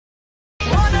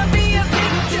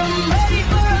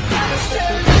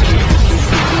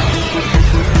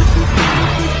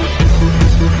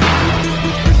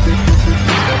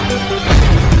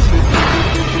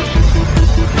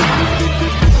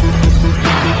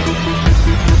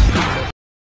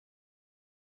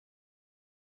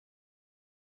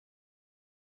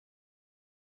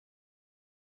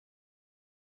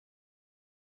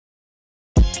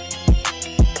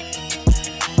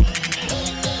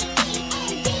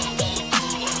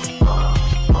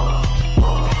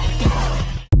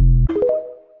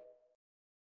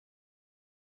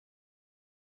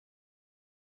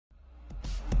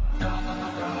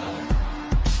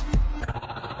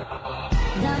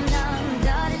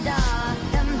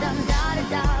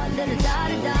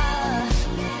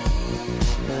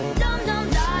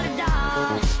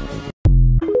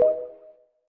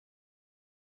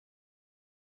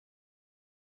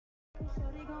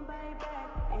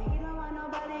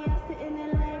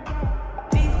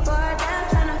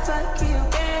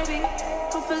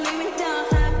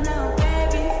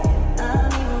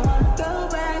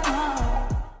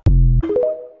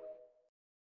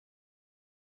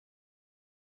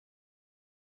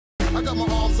I got my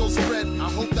arms so spread, I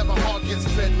hope that my heart gets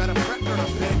fed. Matter of fact, girl,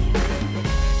 I'm begging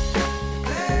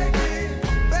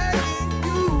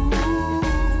you,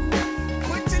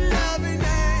 put your loving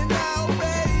hand out,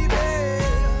 baby.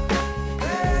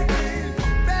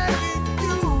 Begging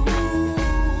you,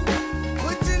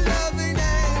 put your loving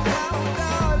hand out,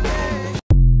 darling.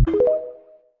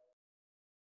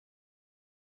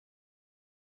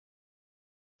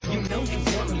 You know you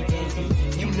want me, baby.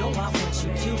 You know I want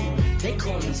you too. They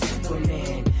call me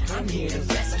Superman. I'm here to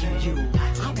rescue you.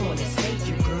 I wanna save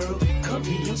you, girl. Come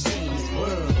here and save this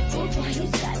world. Oh boy, you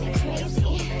drive me crazy.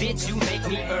 Bitch, you make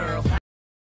me Earl.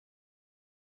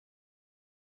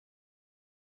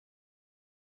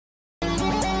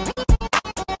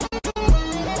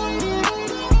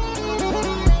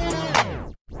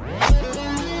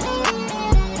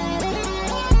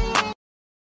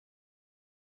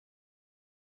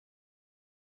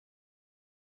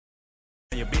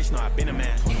 Your bitch know I been a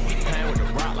man. Playing with the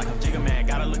rock like I'm Jigga Man.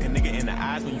 Gotta look a nigga in the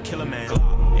eyes when you kill a man.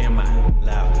 Am I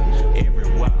loud? Every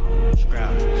wop,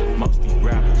 scrap. Most these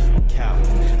rappers, cow.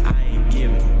 I ain't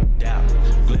giving doubt.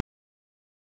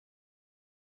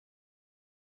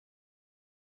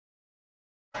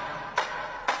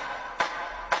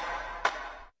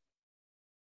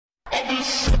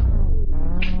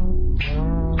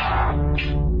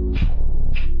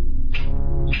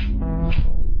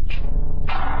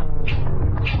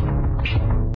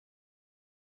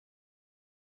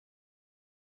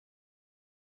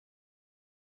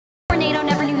 Tornado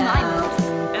never knew my moves.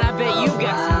 And I bet you've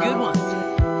got some good ones.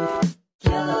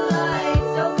 Kill the light,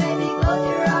 so baby, close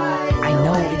your eyes. I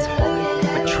know it's hard,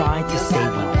 but try to stay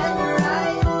well.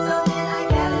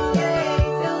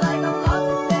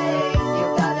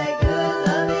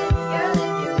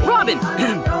 Robin!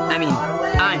 I mean,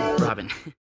 I'm Robin.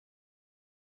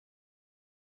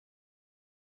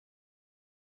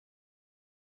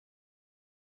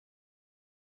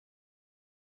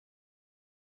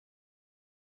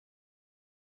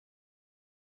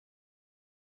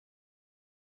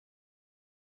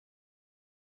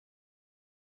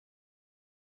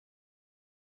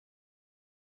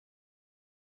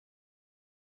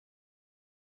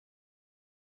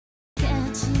 Can't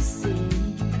you see?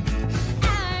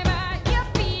 I'm at your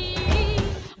feet.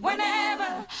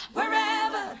 Whenever,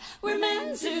 wherever, we're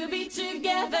meant to be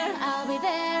together. I'll be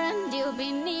there and you'll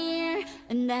be near,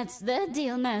 and that's the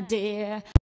deal, my dear.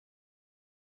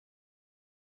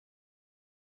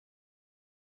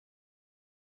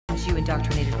 You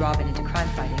indoctrinated Robin into crime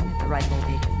fighting at the ripe old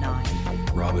age of 9.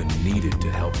 Robin needed to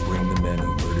help bring the men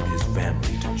who murdered his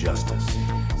family to justice,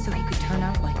 So he could turn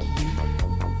out like you.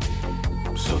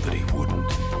 so that he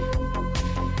wouldn't.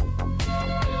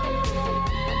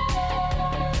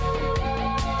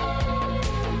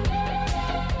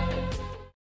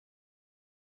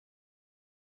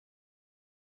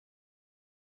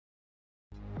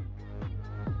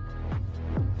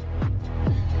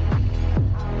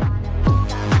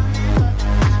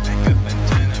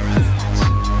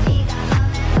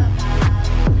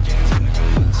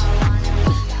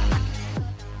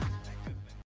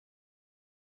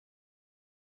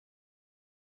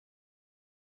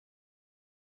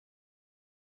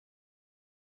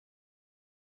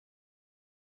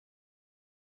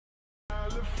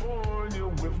 California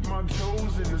with my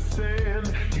toes in the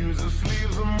sand. Use the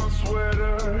sleeves of my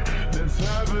sweater. Let's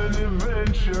have an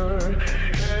adventure.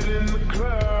 Head in the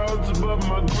clouds, but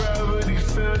my gravity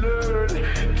centered.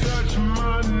 Touch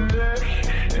my neck,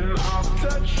 and I'll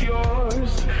touch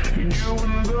yours. You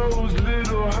and those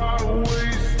little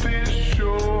high-waisted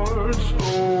shorts.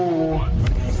 Oh.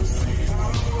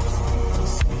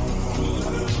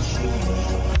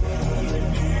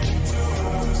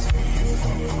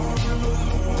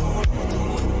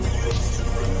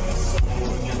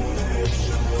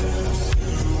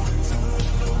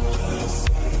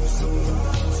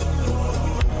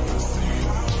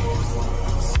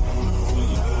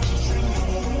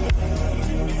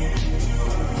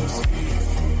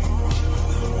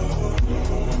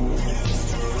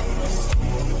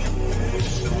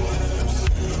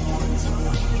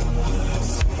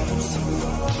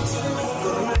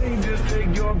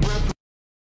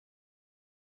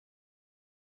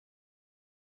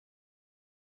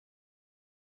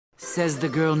 Says the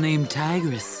girl named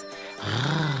Tigress.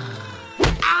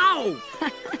 Ow!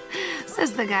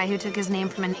 Says the guy who took his name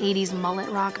from an 80s mullet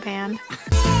rock band.